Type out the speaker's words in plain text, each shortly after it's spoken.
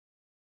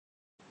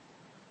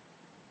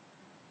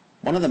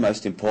One of the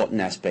most important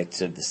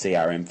aspects of the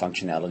CRM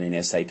functionality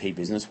in SAP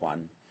Business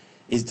One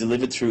is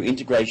delivered through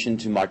integration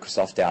to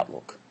Microsoft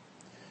Outlook.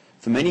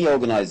 For many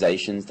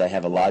organisations, they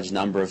have a large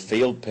number of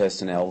field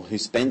personnel who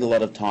spend a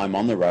lot of time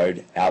on the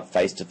road, out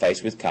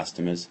face-to-face with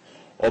customers,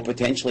 or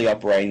potentially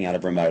operating out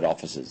of remote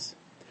offices.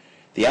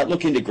 The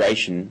Outlook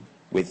integration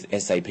with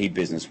SAP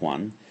Business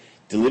One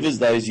delivers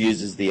those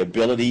users the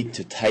ability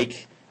to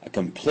take a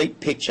complete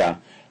picture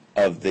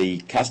of the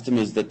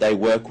customers that they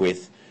work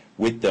with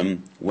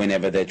them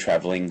whenever they're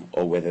travelling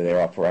or whether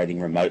they're operating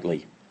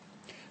remotely.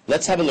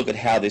 Let's have a look at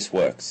how this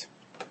works.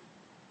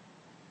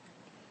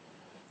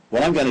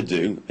 What I'm going to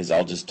do is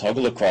I'll just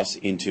toggle across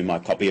into my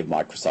copy of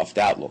Microsoft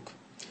Outlook.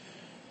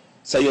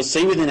 So you'll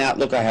see within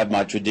Outlook I have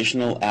my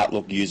traditional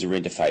Outlook user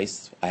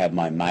interface. I have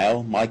my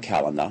mail, my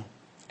calendar,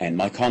 and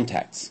my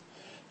contacts.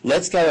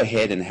 Let's go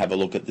ahead and have a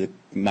look at the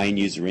main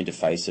user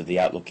interface of the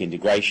Outlook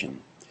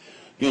integration.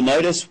 You'll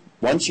notice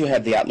once you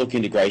have the Outlook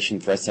integration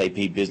for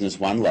SAP Business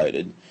One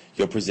loaded,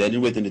 you're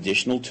presented with an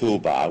additional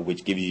toolbar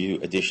which gives you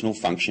additional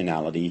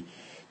functionality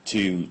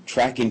to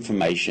track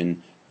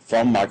information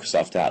from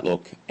Microsoft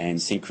Outlook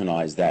and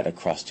synchronize that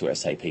across to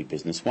SAP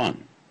Business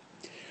One.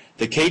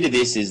 The key to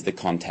this is the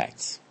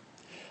contacts.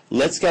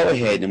 Let's go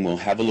ahead and we'll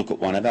have a look at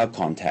one of our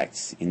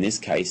contacts, in this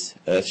case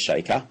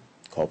Earthshaker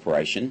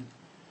Corporation.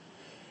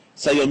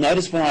 So you'll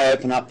notice when I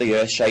open up the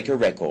Earthshaker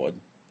record,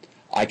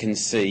 I can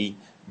see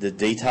the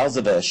details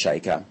of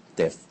Earthshaker,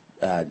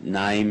 their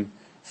name,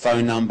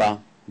 phone number,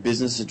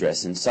 business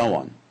address, and so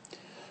on.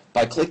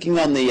 By clicking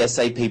on the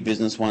SAP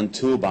Business One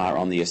toolbar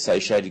on the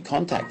associated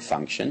contact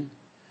function,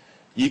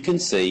 you can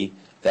see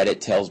that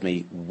it tells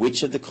me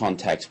which of the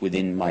contacts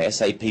within my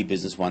SAP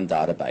Business One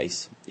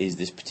database is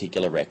this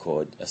particular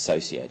record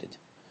associated.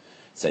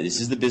 So this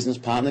is the business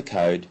partner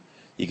code.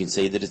 You can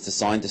see that it's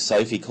assigned to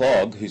Sophie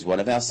Clogg, who's one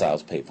of our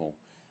salespeople,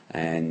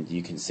 and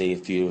you can see a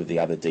few of the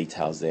other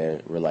details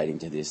there relating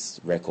to this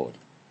record.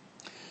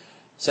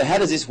 So how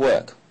does this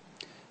work?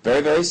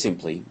 Very, very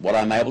simply, what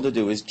I'm able to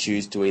do is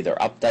choose to either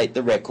update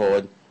the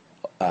record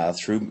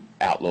through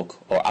Outlook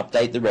or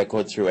update the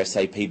record through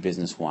SAP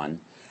Business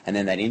One, and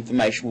then that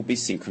information will be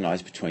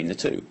synchronized between the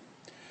two.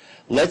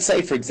 Let's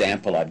say, for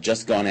example, I've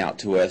just gone out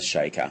to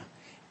Earthshaker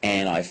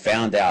and I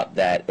found out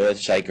that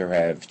Earthshaker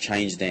have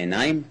changed their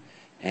name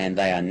and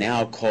they are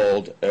now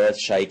called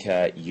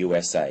Earthshaker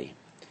USA.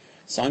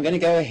 So I'm going to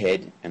go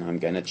ahead and I'm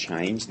going to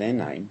change their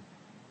name,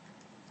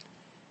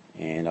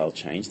 and I'll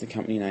change the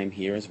company name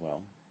here as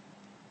well.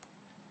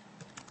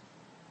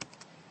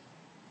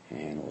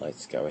 And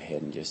let's go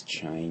ahead and just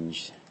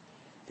change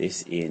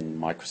this in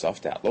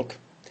Microsoft Outlook.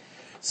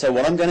 So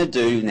what I'm going to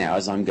do now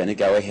is I'm going to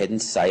go ahead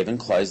and save and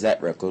close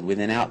that record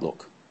within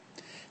Outlook.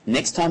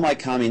 Next time I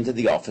come into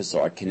the office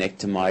or I connect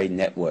to my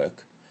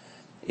network,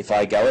 if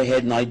I go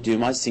ahead and I do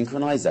my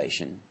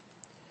synchronization,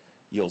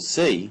 you'll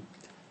see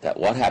that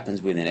what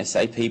happens within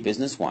SAP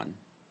Business One,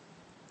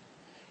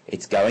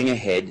 it's going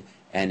ahead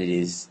and it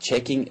is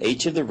checking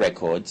each of the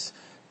records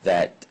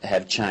that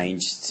have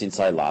changed since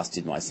I last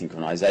did my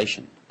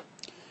synchronization.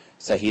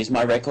 So here's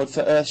my record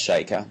for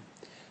Earthshaker.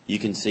 You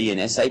can see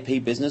in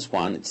SAP Business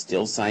One it's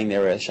still saying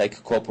they're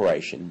Earthshaker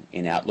Corporation.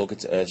 In Outlook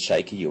it's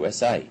Earthshaker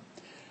USA.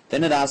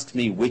 Then it asks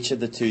me which of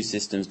the two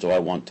systems do I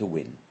want to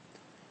win.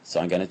 So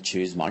I'm going to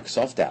choose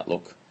Microsoft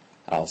Outlook.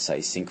 I'll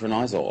say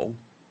Synchronize All.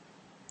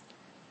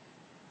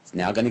 It's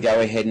now going to go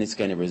ahead and it's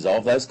going to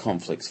resolve those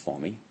conflicts for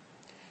me.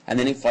 And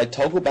then if I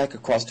toggle back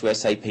across to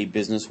SAP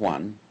Business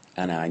One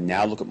and I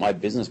now look at my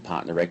business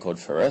partner record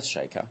for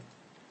Earthshaker,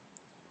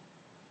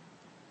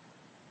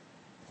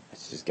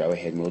 let's just go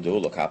ahead and we'll do a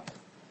lookup.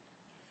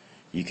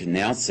 You can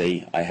now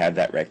see I have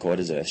that record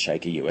as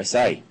Earthshaker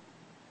USA.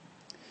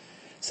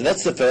 So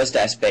that's the first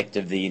aspect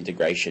of the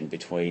integration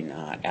between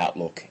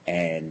Outlook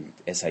and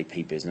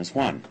SAP Business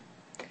One.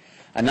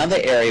 Another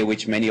area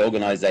which many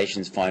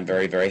organizations find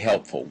very, very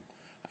helpful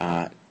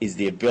is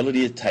the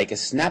ability to take a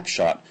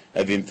snapshot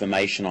of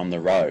information on the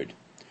road.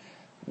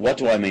 What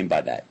do I mean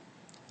by that?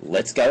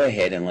 Let's go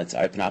ahead and let's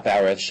open up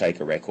our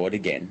Earthshaker record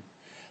again.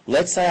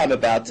 Let's say I'm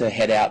about to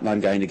head out and I'm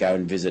going to go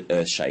and visit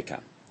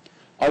Earthshaker.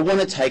 I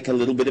want to take a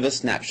little bit of a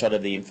snapshot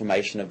of the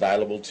information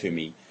available to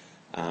me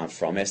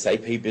from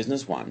SAP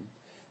Business One,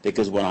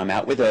 because when I'm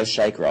out with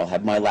Earthshaker I'll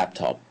have my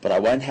laptop, but I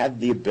won't have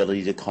the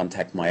ability to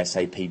contact my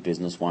SAP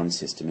Business One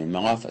system in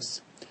my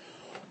office.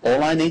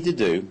 All I need to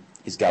do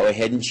is go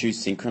ahead and choose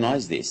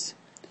Synchronize This.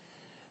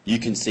 You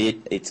can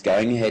see it's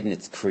going ahead and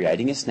it's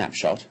creating a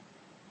snapshot.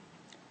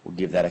 We'll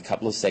give that a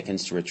couple of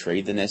seconds to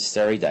retrieve the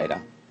necessary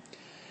data.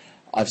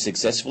 I've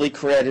successfully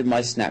created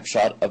my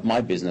snapshot of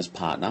my business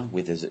partner,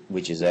 which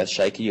is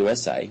Earthshaker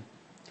USA.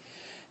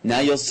 Now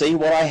you'll see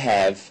what I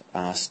have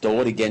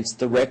stored against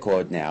the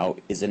record now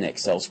is an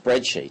Excel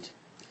spreadsheet.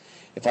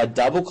 If I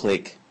double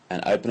click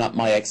and open up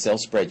my Excel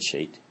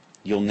spreadsheet,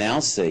 you'll now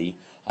see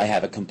I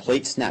have a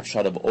complete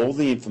snapshot of all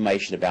the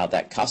information about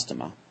that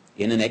customer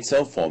in an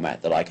Excel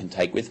format that I can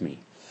take with me.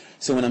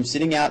 So when I'm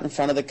sitting out in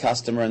front of the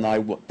customer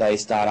and they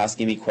start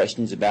asking me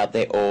questions about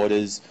their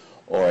orders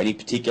or any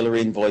particular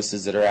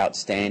invoices that are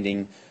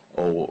outstanding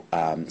or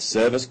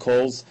service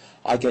calls,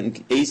 I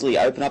can easily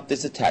open up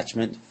this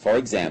attachment. For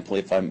example,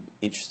 if I'm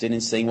interested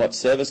in seeing what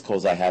service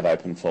calls I have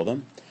open for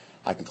them,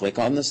 I can click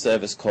on the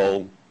service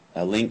call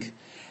link,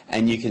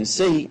 and you can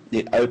see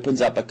it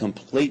opens up a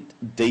complete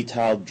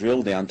detailed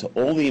drill down to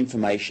all the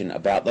information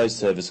about those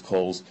service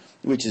calls,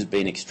 which has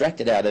been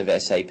extracted out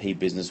of SAP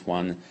Business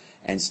One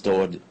and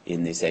stored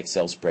in this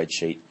Excel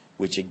spreadsheet,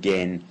 which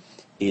again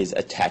is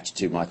attached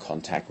to my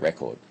contact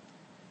record.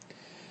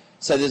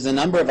 So there's a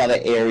number of other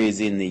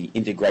areas in the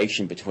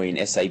integration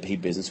between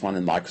SAP Business One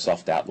and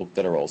Microsoft Outlook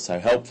that are also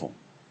helpful.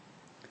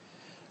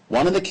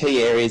 One of the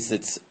key areas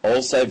that's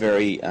also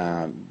very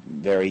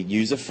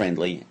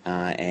user-friendly,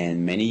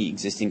 and many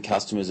existing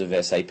customers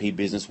of SAP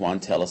Business One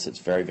tell us it's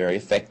very, very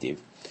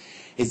effective,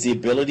 is the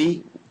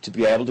ability to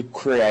be able to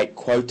create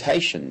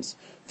quotations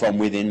from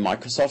within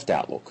Microsoft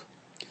Outlook.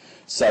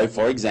 So,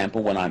 for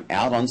example, when I'm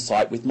out on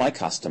site with my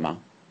customer,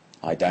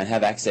 I don't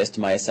have access to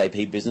my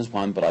SAP Business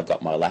One, but I've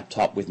got my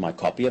laptop with my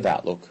copy of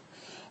Outlook.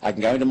 I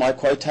can go into my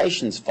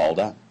quotations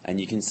folder, and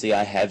you can see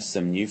I have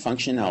some new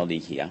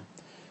functionality here.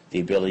 The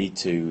ability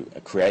to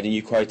create a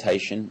new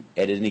quotation,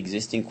 edit an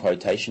existing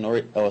quotation,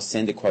 or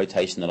send a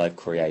quotation that I've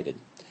created.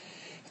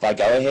 If I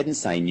go ahead and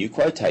say new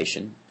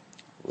quotation,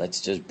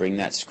 let's just bring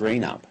that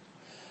screen up.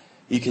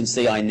 You can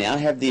see I now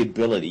have the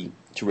ability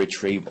to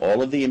retrieve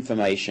all of the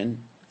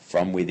information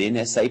from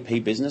within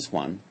SAP Business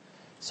One.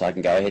 So I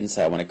can go ahead and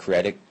say I want to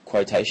create a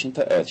quotation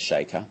for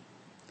Earthshaker.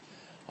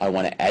 I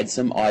want to add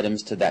some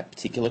items to that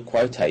particular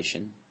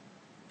quotation.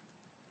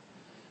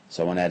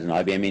 So I want to add an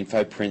IBM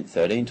Info Print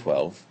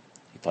 1312.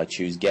 If I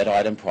choose Get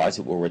Item Price,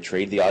 it will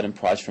retrieve the item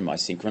price from my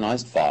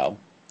synchronized file.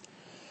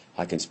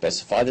 I can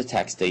specify the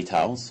tax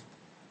details.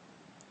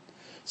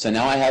 So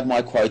now I have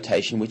my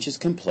quotation, which is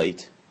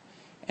complete,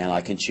 and I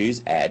can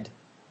choose Add.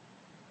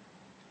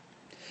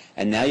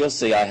 And now you'll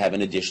see I have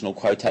an additional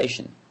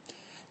quotation.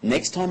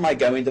 Next time I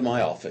go into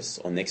my office,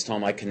 or next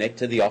time I connect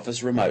to the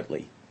office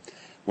remotely,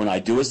 when I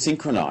do a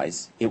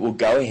synchronize, it will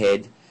go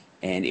ahead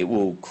and it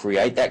will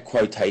create that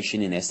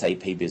quotation in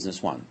SAP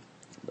Business One.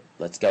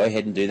 Let's go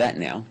ahead and do that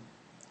now.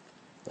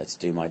 Let's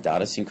do my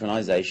data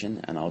synchronization,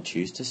 and I'll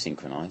choose to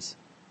synchronize.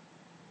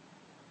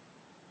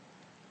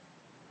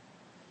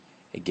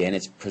 Again,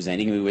 it's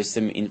presenting me with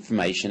some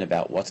information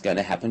about what's going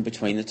to happen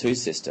between the two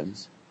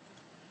systems.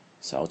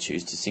 So I'll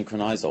choose to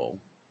synchronize all.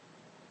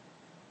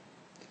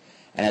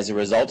 And as a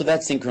result of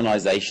that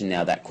synchronization,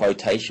 now that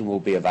quotation will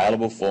be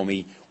available for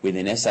me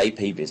within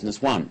SAP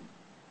Business One.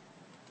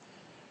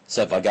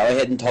 So if I go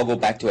ahead and toggle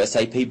back to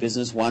SAP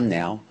Business One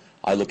now,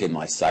 I look at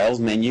my sales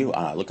menu,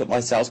 I look at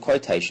my sales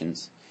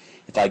quotations.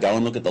 If I go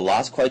and look at the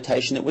last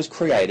quotation that was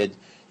created,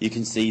 you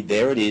can see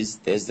there it is.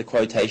 There's the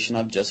quotation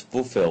I've just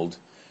fulfilled,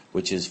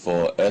 which is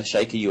for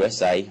Earthshaker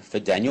USA, for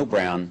Daniel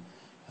Brown,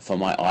 for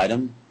my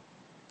item,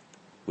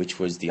 which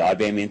was the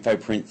IBM Info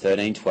Print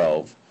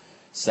 1312.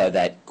 So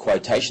that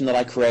quotation that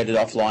I created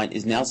offline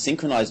is now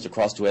synchronized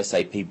across to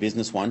SAP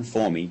Business One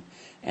for me,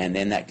 and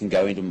then that can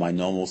go into my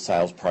normal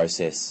sales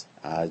process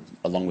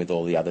along with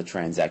all the other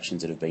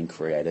transactions that have been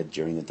created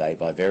during the day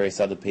by various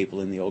other people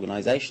in the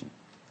organization.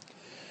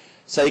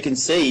 So you can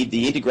see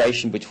the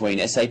integration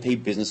between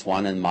SAP Business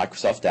One and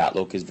Microsoft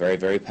Outlook is very,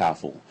 very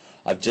powerful.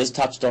 I've just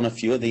touched on a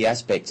few of the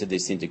aspects of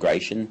this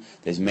integration.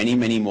 There's many,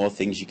 many more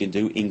things you can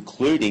do,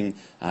 including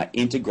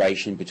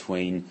integration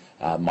between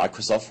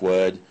Microsoft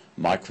Word,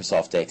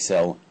 Microsoft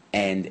Excel,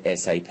 and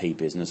SAP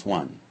Business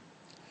One.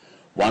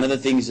 One of the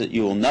things that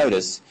you will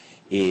notice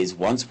is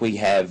once we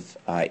have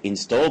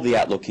installed the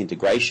Outlook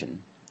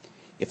integration,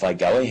 if I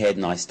go ahead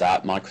and I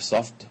start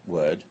Microsoft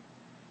Word,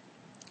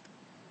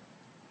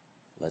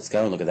 let's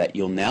go and look at that,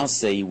 you'll now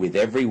see with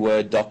every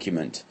Word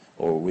document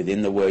or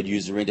within the Word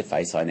user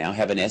interface, I now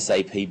have an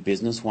SAP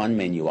Business One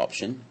menu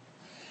option,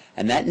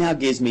 and that now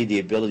gives me the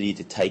ability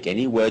to take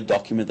any Word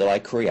document that I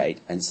create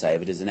and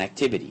save it as an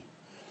activity.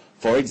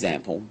 For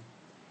example,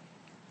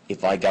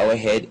 if I go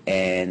ahead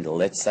and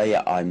let's say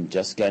I'm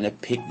just going to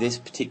pick this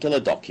particular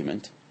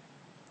document,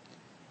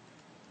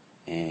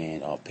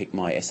 and I'll pick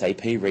my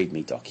SAP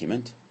README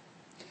document.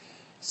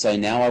 So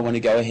now I want to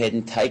go ahead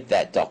and take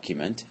that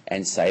document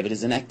and save it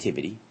as an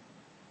activity.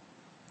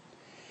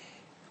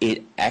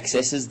 It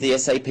accesses the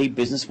SAP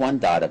Business One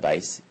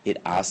database.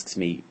 It asks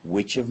me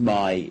which of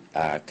my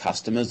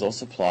customers or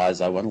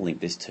suppliers I want to link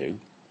this to.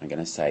 I'm going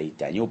to say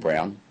Daniel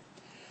Brown.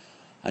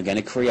 I'm going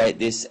to create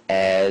this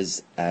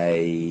as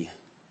a,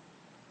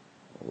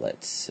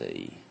 let's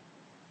say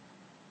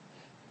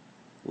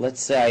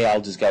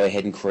I'll just go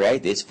ahead and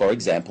create this, for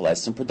example,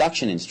 as some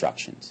production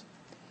instructions.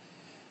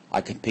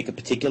 I can pick a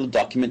particular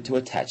document to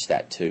attach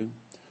that to,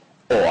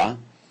 or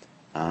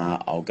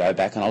I'll go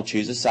back and I'll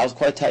choose a sales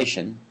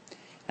quotation,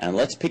 and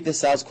let's pick the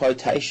sales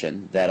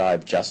quotation that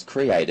I've just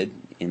created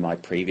in my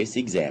previous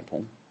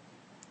example,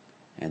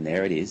 and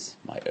there it is,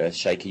 my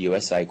Earthshaker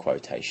USA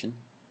quotation.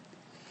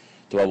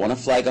 Do I want to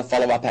flag a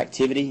follow-up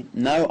activity?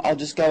 No, I'll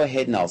just go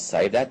ahead and I'll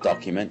save that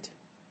document.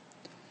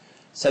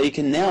 So you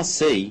can now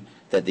see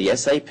that the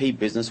SAP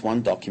Business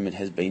One document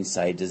has been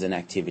saved as an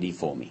activity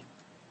for me.